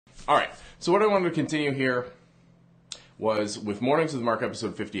All right, so what I wanted to continue here was with Mornings with Mark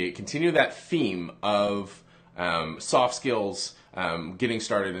episode 58, continue that theme of soft skills, getting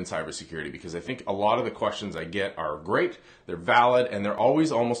started in cybersecurity, because I think a lot of the questions I get are great, they're valid, and they're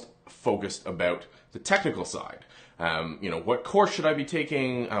always almost focused about the technical side. What course should I be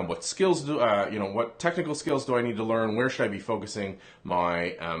taking? What skills do, what technical skills do I need to learn? Where should I be focusing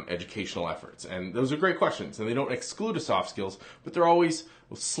my educational efforts? And those are great questions, and they don't exclude the soft skills, but they're always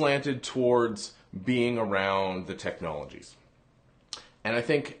slanted towards being around the technologies. And I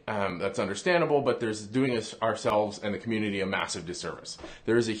think that's understandable, but there's doing us, ourselves and the community a massive disservice.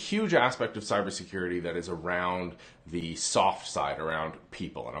 There is a huge aspect of cybersecurity that is around the soft side, around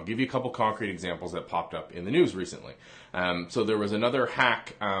people. And I'll give you a couple concrete examples that popped up in the news recently. So there was another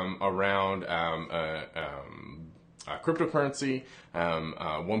hack around cryptocurrency.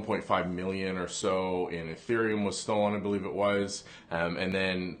 1.5 million or so in Ethereum was stolen, I believe it was. And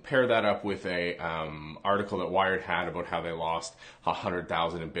then pair that up with a article that Wired had about how they lost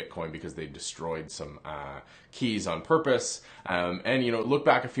 100,000 in Bitcoin because they destroyed some keys on purpose. And look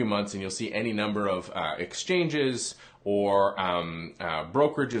back a few months and you'll see any number of exchanges or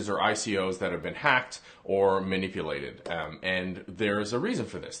brokerages or ICOs that have been hacked or manipulated. And there's a reason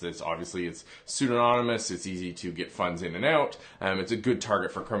for this. It's pseudonymous, it's easy to get funds in and out, it's a good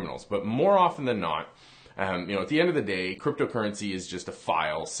target for criminals. But more often than not, at the end of the day, cryptocurrency is just a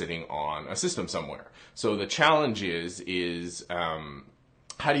file sitting on a system somewhere. So the challenge is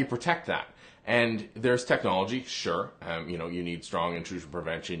how do you protect that? And there's technology, sure. You need strong intrusion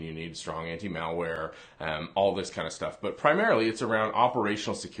prevention, you need strong anti-malware, all this kind of stuff. But primarily it's around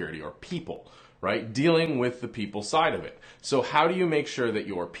operational security or people, right? Dealing with the people side of it. So how do you make sure that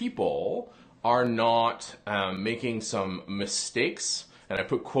your people are not making some mistakes? And I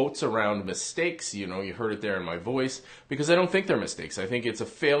put quotes around mistakes, you heard it there in my voice, because I don't think they're mistakes. I think it's a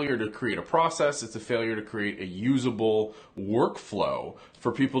failure to create a process. It's a failure to create a usable workflow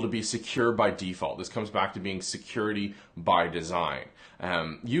for people to be secure by default. This comes back to being security by design.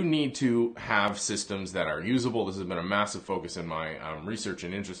 You need to have systems that are usable. This has been a massive focus in my research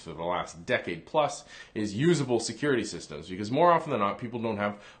and interest for the last decade plus, is usable security systems, because more often than not, people don't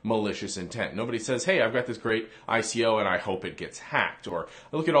have malicious intent. Nobody says, hey, I've got this great ICO and I hope it gets hacked. Or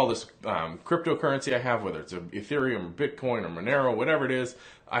look at all this cryptocurrency I have, whether it's Ethereum or Bitcoin or Monero, whatever it is,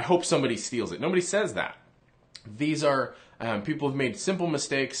 I hope somebody steals it. Nobody says that. These are people have made simple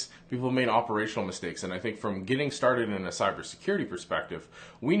mistakes, people have made operational mistakes, and I think from getting started in a cybersecurity perspective,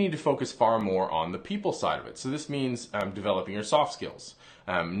 we need to focus far more on the people side of it. So this means developing your soft skills.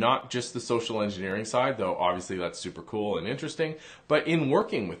 Not just the social engineering side, though obviously that's super cool and interesting, but in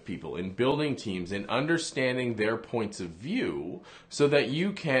working with people, in building teams, in understanding their points of view so that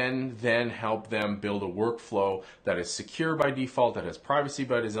you can then help them build a workflow that is secure by default, that has privacy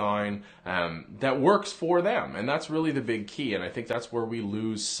by design, that works for them. And that's really the big key. And I think that's where we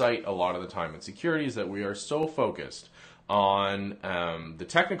lose sight a lot of the time in security, is that we are so focused on the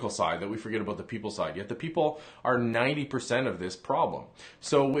technical side that we forget about the people side. Yet the people are 90% of this problem.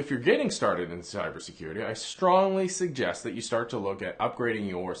 So if you're getting started in cybersecurity, I strongly suggest that you start to look at upgrading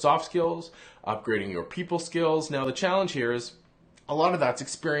your soft skills, upgrading your people skills. Now the challenge here is a lot of that's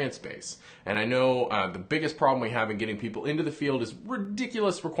experience-based. And I know the biggest problem we have in getting people into the field is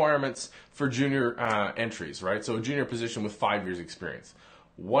ridiculous requirements for junior entries, right? So a junior position with 5 years experience.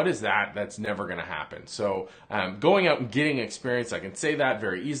 What is that? That's never going to happen. So going out and getting experience, I can say that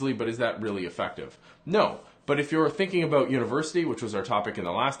very easily, but is that really effective? No. But if you're thinking about university, which was our topic in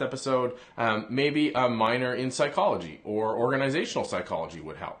the last episode, maybe a minor in psychology or organizational psychology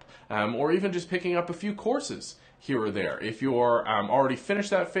would help. Or even just picking up a few courses here or there. If you're already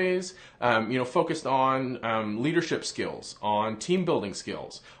finished that phase, focused on leadership skills, on team building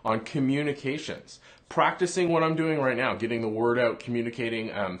skills, on communications, practicing what I'm doing right now, getting the word out,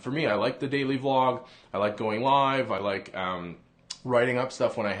 communicating. For me, I like the daily vlog. I like going live. I like writing up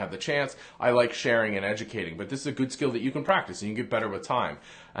stuff when I have the chance. I like sharing and educating, but this is a good skill that you can practice and you can get better with time.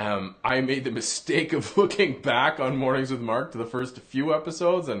 I made the mistake of looking back on Mornings with Mark to the first few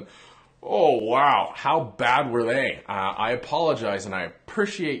episodes and oh, wow, how bad were they? I apologize and I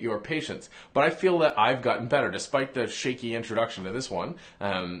appreciate your patience, but I feel that I've gotten better despite the shaky introduction to this one,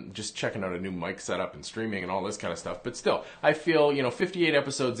 just checking out a new mic setup and streaming and all this kind of stuff. But still, I feel, 58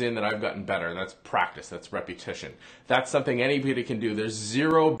 episodes in that I've gotten better, and that's practice, that's repetition. That's something anybody can do. There's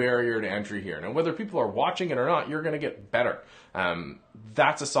zero barrier to entry here. Now, whether people are watching it or not, you're going to get better.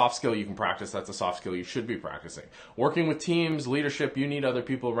 That's a soft skill you can practice. That's a soft skill you should be practicing. Working with teams, leadership, you need other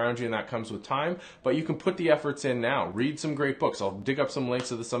people around you, and that comes with time, but you can put the efforts in now. Read some great books. I'll dig up some links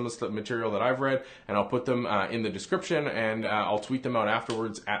to some of the material that I've read, and I'll put them in the description, and I'll tweet them out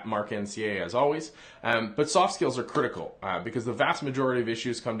afterwards at MarkNCA as always. But soft skills are critical because the vast majority of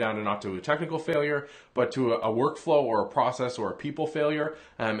issues come down to not to a technical failure, but to a workflow or a process or a people failure.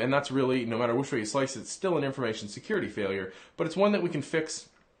 And that's really, no matter which way you slice it, it's still an information security failure, but it's one that we can fix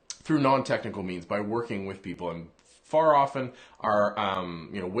through non-technical means by working with people. And far often,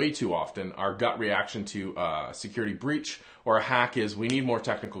 way too often, our gut reaction to a security breach or a hack is we need more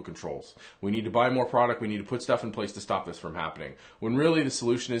technical controls. We need to buy more product. We need to put stuff in place to stop this from happening. When really the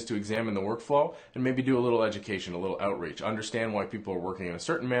solution is to examine the workflow and maybe do a little education, a little outreach, understand why people are working in a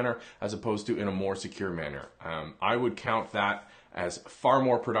certain manner as opposed to in a more secure manner. I would count that as far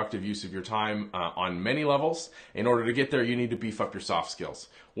more productive use of your time on many levels. In order to get there, you need to beef up your soft skills.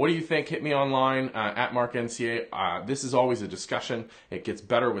 What do you think? Hit me online at MarkNCA. This is always a discussion. It gets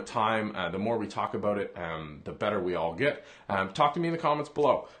better with time. The more we talk about it, the better we all get. Talk to me in the comments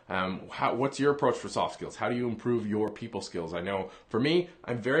below. What's your approach for soft skills? How do you improve your people skills? I know for me,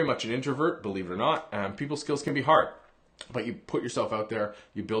 I'm very much an introvert, believe it or not. People skills can be hard, but you put yourself out there,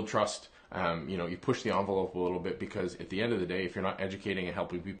 you build trust. You push the envelope a little bit, because at the end of the day, if you're not educating and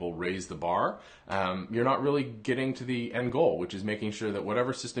helping people raise the bar, you're not really getting to the end goal, which is making sure that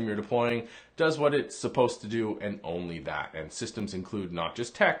whatever system you're deploying does what it's supposed to do, and only that. And systems include not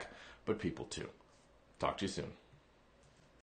just tech, but people too. Talk to you soon.